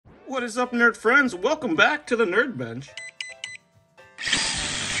What is up, nerd friends? Welcome back to the Nerdbench.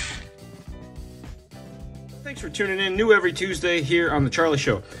 Thanks for tuning in. New every Tuesday here on the Charlie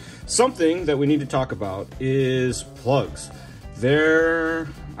Show. Something that we need to talk about is plugs. They're,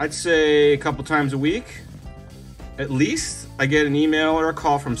 I'd say, a couple times a week, at least, I get an email or a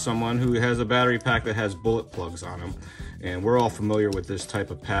call from someone who has a battery pack that has bullet plugs on them. And we're all familiar with this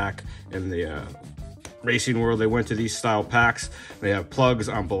type of pack in the racing world. They went to these style packs. They have plugs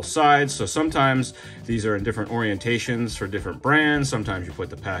on both sides, so sometimes these are in different orientations for different brands. Sometimes you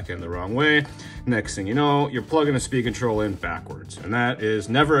put the pack in the wrong way. Next thing you know, you're plugging a speed control in backwards, and that is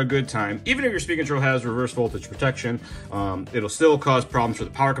never a good time. Even if your speed control has reverse voltage protection, it'll still cause problems for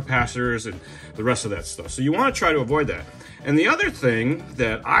the power capacitors and the rest of that stuff. So you want to try to avoid that. And the other thing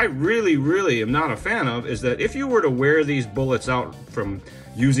that I really am not a fan of is that if you were to wear these bullets out from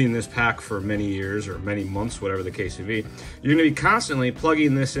using this pack for many years or many months, whatever the case may be, you're going to be constantly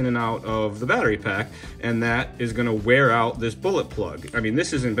plugging this in and out of the battery pack, and that is going to wear out this bullet plug. I mean,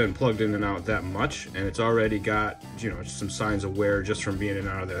 this hasn't been plugged in and out that much, and it's already got, you know, some signs of wear just from being in and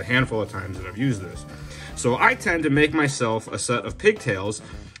out of there a handful of times that I've used this. So I tend to make myself a set of pigtails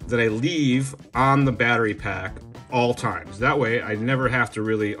that I leave on the battery pack all times. That way I never have to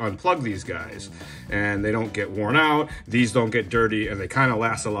really unplug these guys, and they don't get worn out, these don't get dirty, and they kind of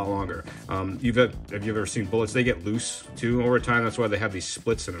last a lot longer. Have you ever seen bullets? They get loose too over time. That's why they have these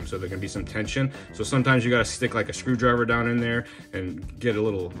splits in them, so there can be some tension. So sometimes you got to stick like a screwdriver down in there and get a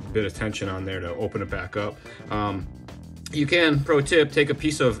little bit of tension on there to open it back up. You can, pro tip, take a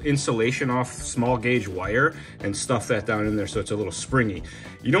piece of insulation off small gauge wire and stuff that down in there so it's a little springy.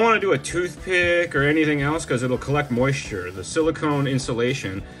 You don't want to do a toothpick or anything else because it'll collect moisture. The silicone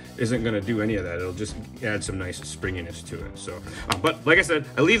insulation isn't going to do any of that. It'll just add some nice springiness to it. So, but like I said,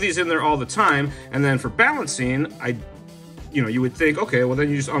 I leave these in there all the time, and then for balancing, you would think, okay, well then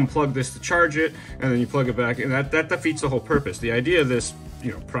you just unplug this to charge it, and then you plug it back, and that defeats the whole purpose. The idea of this,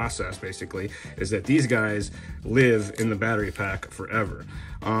 process basically is that these guys live in the battery pack forever.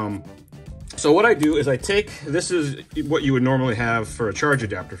 So what I do is I take, this is what you would normally have for a charge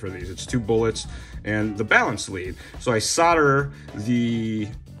adapter for these. It's 2 bullets and the balance lead. So I solder the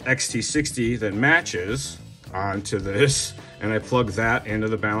XT60 that matches onto this, and I plug that into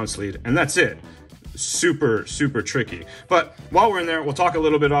the balance lead, and that's it. Super tricky. But while we're in there, we'll talk a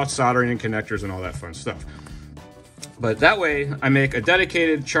little bit about soldering and connectors and all that fun stuff. But that way I make a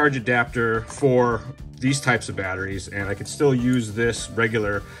dedicated charge adapter for these types of batteries, and I can still use this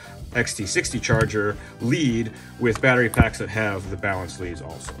regular XT60 charger lead with battery packs that have the balance leads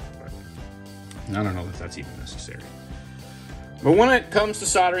also. But I don't know if that's even necessary. But when it comes to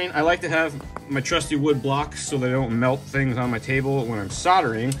soldering, I like to have my trusty wood blocks so they don't melt things on my table when I'm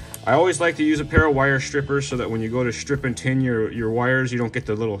soldering. I always like to use a pair of wire strippers so that when you go to strip and tin your wires, you don't get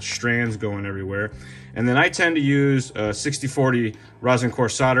the little strands going everywhere. And then I tend to use 60/40 rosin core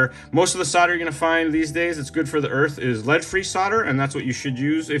solder. Most of the solder you're gonna find these days that's good for the earth is lead-free solder, and that's what you should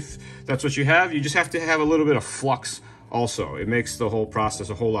use if that's what you have. You just have to have a little bit of flux also. It makes the whole process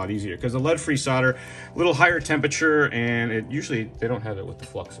a whole lot easier because the lead-free solder, a little higher temperature, and they don't have it with the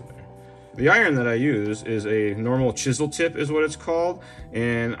flux in there. The iron that I use is a normal chisel tip is what it's called,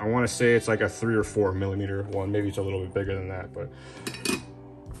 and I want to say it's like a 3 or 4 millimeter one. Maybe it's a little bit bigger than that,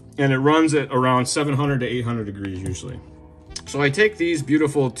 and it runs at around 700 to 800 degrees usually. So I take these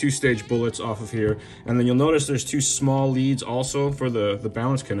beautiful 2-stage bullets off of here, and then you'll notice there's 2 small leads also for the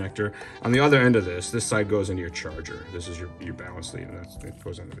balance connector. On the other end of this side goes into your charger. This is your balance lead, and it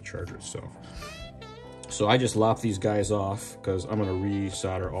goes into the charger itself. So I just lop these guys off because I'm gonna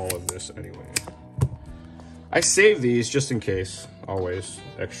re-solder all of this anyway. I save these just in case, always.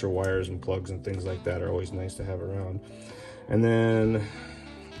 Extra wires and plugs and things like that are always nice to have around. And then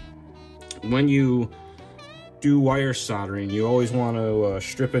when you do wire soldering, you always want to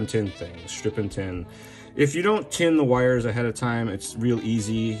strip and tin things. Strip and tin. If you don't tin the wires ahead of time, it's real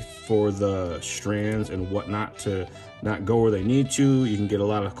easy for the strands and whatnot to not go where they need to. You can get a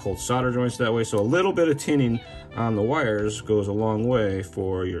lot of cold solder joints that way. So a little bit of tinning on the wires goes a long way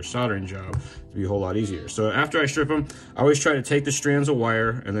for your soldering job to be a whole lot easier. So after I strip them, I always try to take the strands of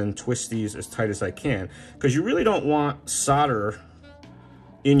wire and then twist these as tight as I can, because you really don't want solder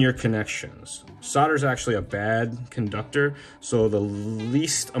in your connections. Solder is actually a bad conductor, so the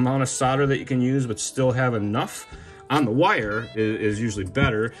least amount of solder that you can use but still have enough on the wire is usually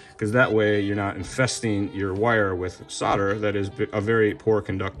better, because that way you're not infesting your wire with solder that is a very poor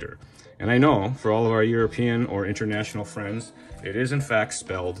conductor. And I know for all of our European or international friends, it is in fact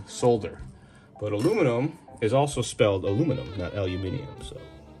spelled solder. But aluminum is also spelled aluminum, not aluminium, so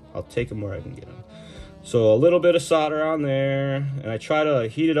I'll take them where I can get them. So a little bit of solder on there, and I try to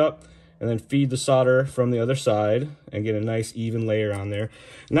heat it up and then feed the solder from the other side and get a nice even layer on there.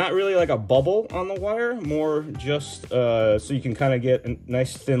 Not really like a bubble on the wire, more just so you can kind of get a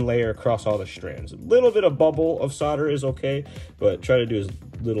nice thin layer across all the strands. A little bit of bubble of solder is okay, but try to do as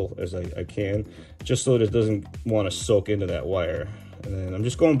little as I can, just so that it doesn't want to soak into that wire. And then I'm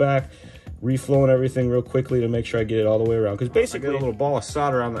just going back, reflowing everything real quickly to make sure I get it all the way around. Because basically, I get a little ball of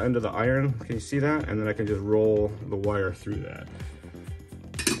solder on the end of the iron. Can you see that? And then I can just roll the wire through that.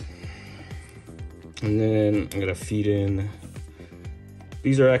 And then I'm gonna feed in,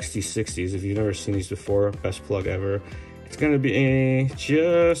 these are XT60s. If you've never seen these before, best plug ever. It's gonna be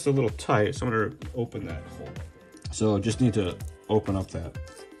just a little tight, so I'm gonna open that hole. So just need to open up that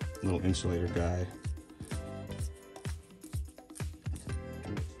little insulator guy.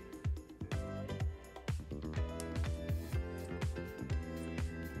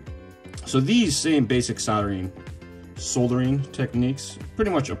 So these same basic soldering techniques pretty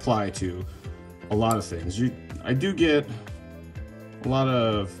much apply to a lot of things. I do get a lot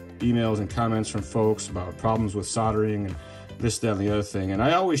of emails and comments from folks about problems with soldering and this, that, and the other thing. And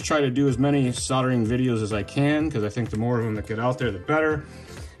I always try to do as many soldering videos as I can, because I think the more of them that get out there, the better.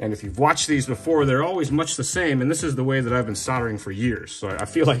 And if you've watched these before, they're always much the same. And this is the way that I've been soldering for years. So I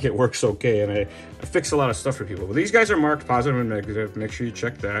feel like it works okay. And I fix a lot of stuff for people. But these guys are marked positive and negative. Make sure you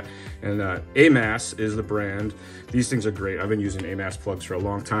check that. And AMAS is the brand. These things are great. I've been using AMAS plugs for a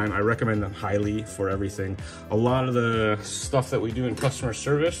long time. I recommend them highly for everything. A lot of the stuff that we do in customer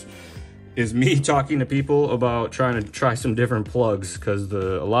service is me talking to people about trying to try some different plugs, because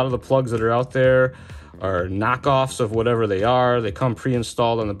a lot of the plugs that are out there are knockoffs of whatever they are. They come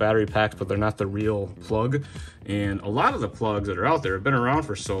pre-installed on the battery packs, but they're not the real plug. And a lot of the plugs that are out there have been around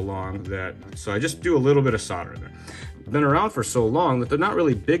for so long so I just do a little bit of solder in there. Been around for so long that they're not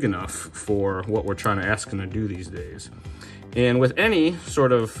really big enough for what we're trying to ask them to do these days. And with any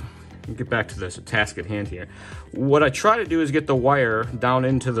sort of, get back to this task at hand here, what I try to do is get the wire down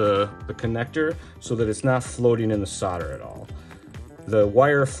into the connector so that it's not floating in the solder at all. The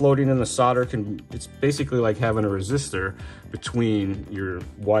wire floating in the solder it's basically like having a resistor between your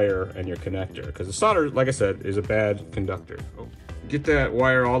wire and your connector, because the solder, like I said, is a bad conductor. Get that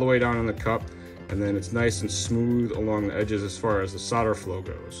wire all the way down in the cup, and then it's nice and smooth along the edges as far as the solder flow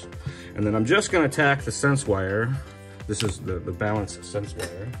goes. And then I'm just gonna tack the sense wire, this is the balance sense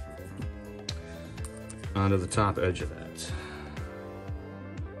wire, onto the top edge of that.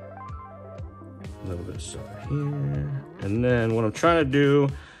 A little bit of solder here. And then what I'm trying to do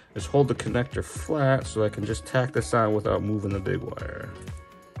is hold the connector flat so I can just tack this on without moving the big wire.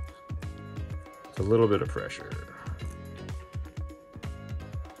 It's a little bit of pressure.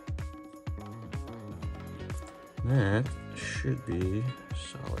 That should be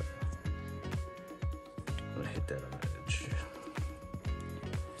solid. I'm gonna hit that on the edge.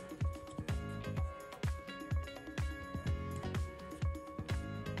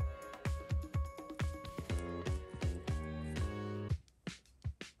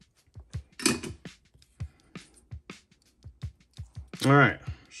 All right,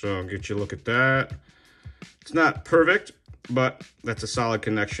 so I'll get you a look at that. It's not perfect, but that's a solid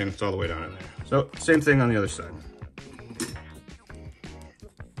connection. It's all the way down in there. So same thing on the other side.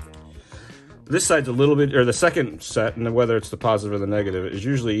 This side's a little bit, or the second set, and whether it's the positive or the negative, is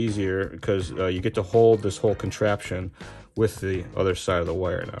usually easier because you get to hold this whole contraption with the other side of the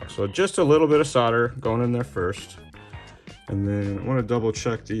wire now. So just a little bit of solder going in there first. And then I want to double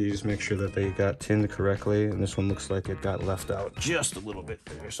check these, make sure that they got tinned correctly. And this one looks like it got left out just a little bit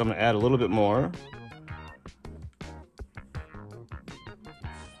there. So I'm gonna add a little bit more.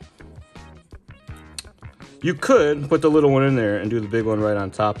 You could put the little one in there and do the big one right on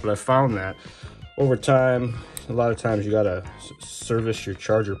top, but I found that over time, a lot of times you gotta service your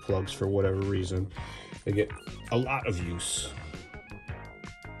charger plugs for whatever reason. They get a lot of use.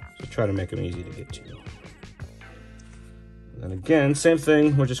 So try to make them easy to get to. And again, same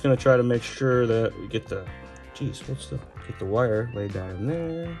thing, we're just gonna try to make sure that we get the, get the wire laid down in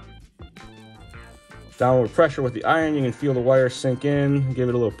there. Downward pressure with the iron, you can feel the wire sink in, give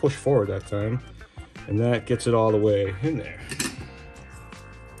it a little push forward that time. And that gets it all the way in there.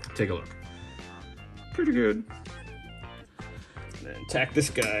 Take a look. Pretty good. And then tack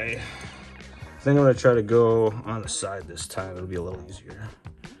this guy. I think I'm gonna try to go on the side this time. It'll be a little easier.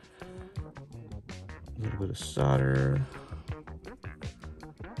 A little bit of solder.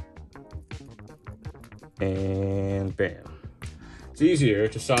 And bam. It's easier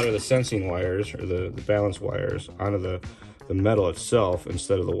to solder the sensing wires or the balance wires onto the metal itself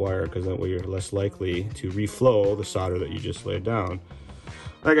instead of the wire, because that way you're less likely to reflow the solder that you just laid down.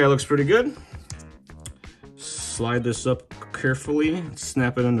 That guy looks pretty good. slide this up carefully,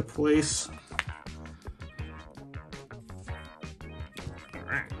 snap it into place. All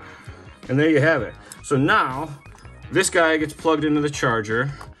right. And there you have it. So now, this guy gets plugged into the charger.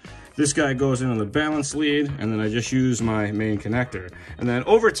 This guy goes into the balance lead, and then I just use my main connector. And then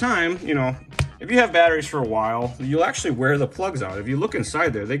over time, you know, if you have batteries for a while, you'll actually wear the plugs out. If you look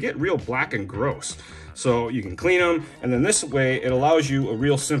inside there, they get real black and gross. So you can clean them, and then this way, it allows you a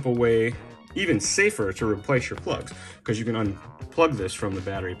real simple way, even safer, to replace your plugs, because you can unplug this from the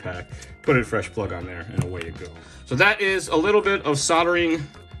battery pack, put a fresh plug on there, and away you go. So that is a little bit of soldering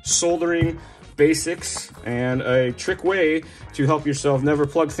basics and a trick way to help yourself never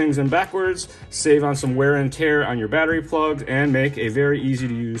plug things in backwards, save on some wear and tear on your battery plugs, and make a very easy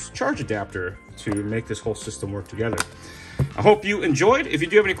to use charge adapter to make this whole system work together. I hope you enjoyed. If you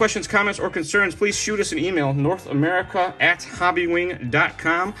do have any questions, comments, or concerns, please shoot us an email,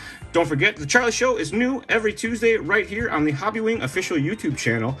 northamerica@hobbywing.com. Don't forget, The Charlie Show is new every Tuesday right here on the Hobbywing official YouTube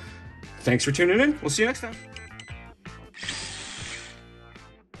channel. Thanks for tuning in. We'll see you next time.